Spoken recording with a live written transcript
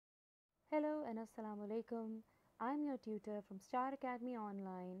Hello and Assalamu alaikum. I'm your tutor from Star Academy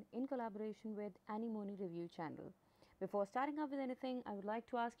Online in collaboration with ani-moni review channel. Before starting off with anything, I would like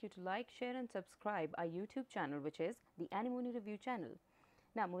to ask you to like, share and subscribe our YouTube channel, which is the ani-moni review channel.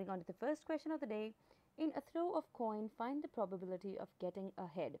 Now moving on to the first question of the day. In a throw of coin, find the probability of getting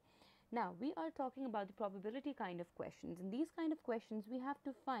ahead. Now we are talking about the probability kind of questions. In these kind of questions, we have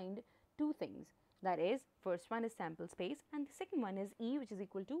to find two things. That is, first one is sample space and the second one is E, which is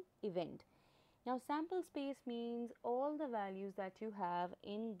equal to event. Now sample space means all the values that you have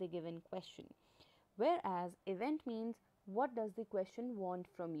in the given question, whereas event means what does the question want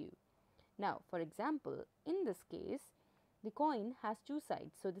from you. Now for example, in this case, the coin has two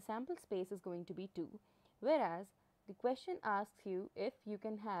sides, so the sample space is going to be 2, whereas the question asks you if you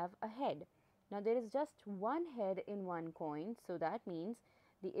can have a head. Now there is just one head in one coin, so that means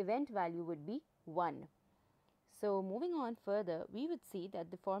the event value would be 1. So moving on further, we would see that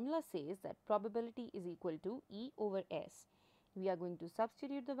the formula says that probability is equal to E over S. We are going to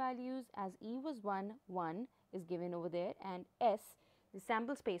substitute the values as E was 1, 1 is given over there, and S, the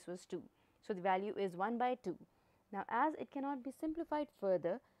sample space, was 2. So the value is 1 by 2. Now as it cannot be simplified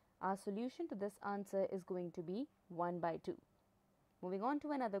further, our solution to this answer is going to be 1 by 2. Moving on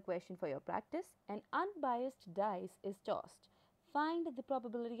to another question for your practice. An unbiased dice is tossed. Find the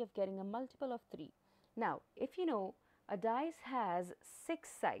probability of getting a multiple of 3. Now, if you know, a dice has 6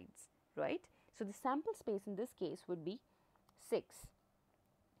 sides, right? So the sample space in this case would be 6.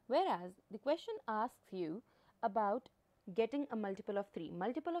 Whereas the question asks you about getting a multiple of 3.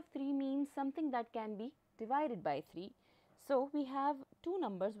 Multiple of 3 means something that can be divided by 3. So we have two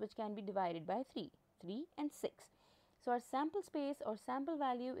numbers which can be divided by 3, 3 and 6. So our sample space or sample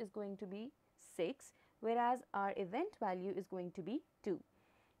value is going to be 6, whereas our event value is going to be 2.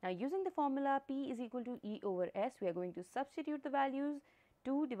 Now using the formula P is equal to E over S, we are going to substitute the values.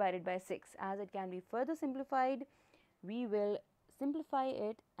 2 divided by 6. As it can be further simplified, we will simplify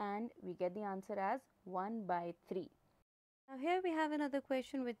it and we get the answer as 1 by 3. Now here we have another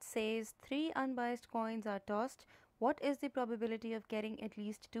question which says 3 unbiased coins are tossed. What is the probability of getting at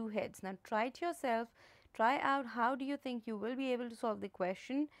least 2 heads? Now try it yourself. Try out how do you think you will be able to solve the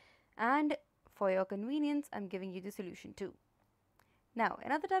question, and for your convenience, I'm giving you the solution too. Now,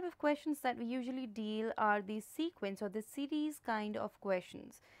 another type of questions that we usually deal are the sequence or the series kind of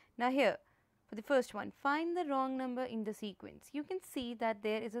questions. Now here, for the first one, find the wrong number in the sequence. You can see that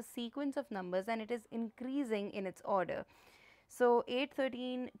there is a sequence of numbers and it is increasing in its order. So 8,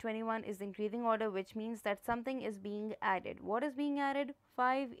 13, 21 is the increasing order, which means that something is being added. What is being added?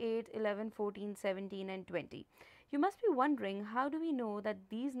 5, 8, 11, 14, 17 and 20. You must be wondering, how do we know that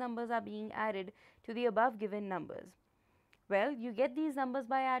these numbers are being added to the above given numbers? Well, you get these numbers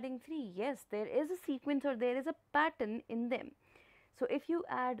by adding 3. Yes, there is a sequence or there is a pattern in them. So if you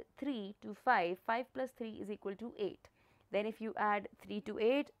add 3 to 5, 5 plus 3 is equal to 8. Then if you add 3 to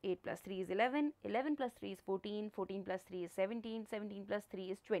 8, 8 plus 3 is 11, 11 plus 3 is 14, 14 plus 3 is 17, 17 plus 3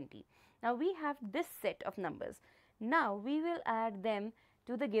 is 20. Now we have this set of numbers. Now we will add them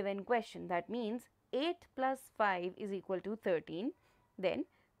to the given question. That means 8 plus 5 is equal to 13. Then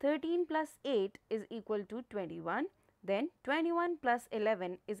 13 plus 8 is equal to 21. Then 21 plus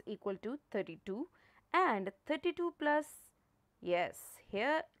 11 is equal to 32, and 32 plus, yes,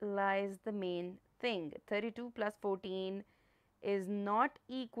 here lies the main thing, 32 plus 14 is not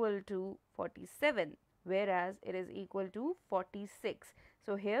equal to 47, whereas it is equal to 46.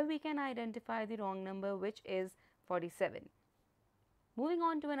 So here we can identify the wrong number, which is 47. Moving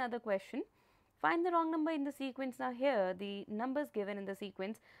on to another question. Find the wrong number in the sequence. Now here the numbers given in the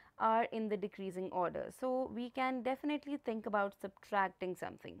sequence are in the decreasing order. So we can definitely think about subtracting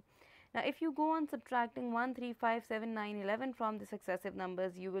something. Now if you go on subtracting 1, 3, 5, 7, 9, 11 from the successive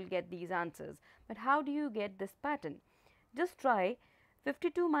numbers, you will get these answers. But how do you get this pattern? Just try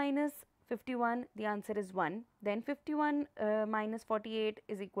 52 minus 51, the answer is 1. Then 51 minus 48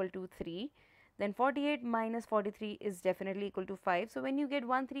 is equal to 3. Then 48 minus 43 is definitely equal to 5. So when you get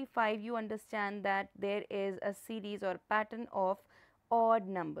 135, you understand that there is a series or pattern of odd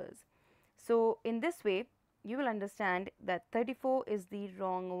numbers. So in this way, you will understand that 34 is the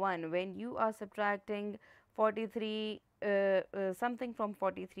wrong one. When you are subtracting 43, something from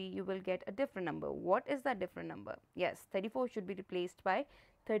 43, you will get a different number. What is that different number? Yes, 34 should be replaced by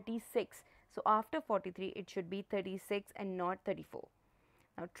 36. So after 43, it should be 36 and not 34.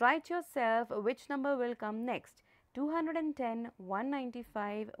 Now try it yourself which number will come next. 210,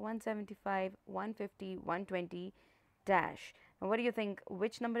 195, 175, 150, 120 dash. Now what do you think?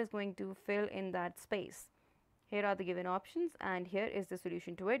 Which number is going to fill in that space? Here are the given options and here is the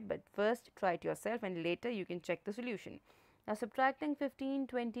solution to it, but first try it yourself and later you can check the solution. Now subtracting 15,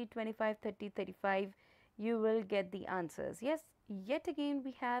 20, 25, 30, 35, you will get the answers. Yes, yet again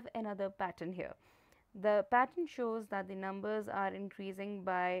we have another pattern here. The pattern shows that the numbers are increasing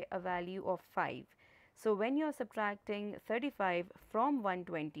by a value of 5. So when you are subtracting 35 from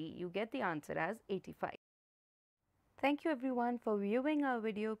 120, you get the answer as 85. Thank you everyone for viewing our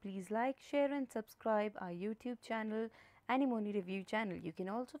video. Please like, share and subscribe our YouTube channel, ani-moni Review channel. You can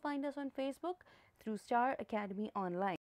also find us on Facebook through Star Academy Online.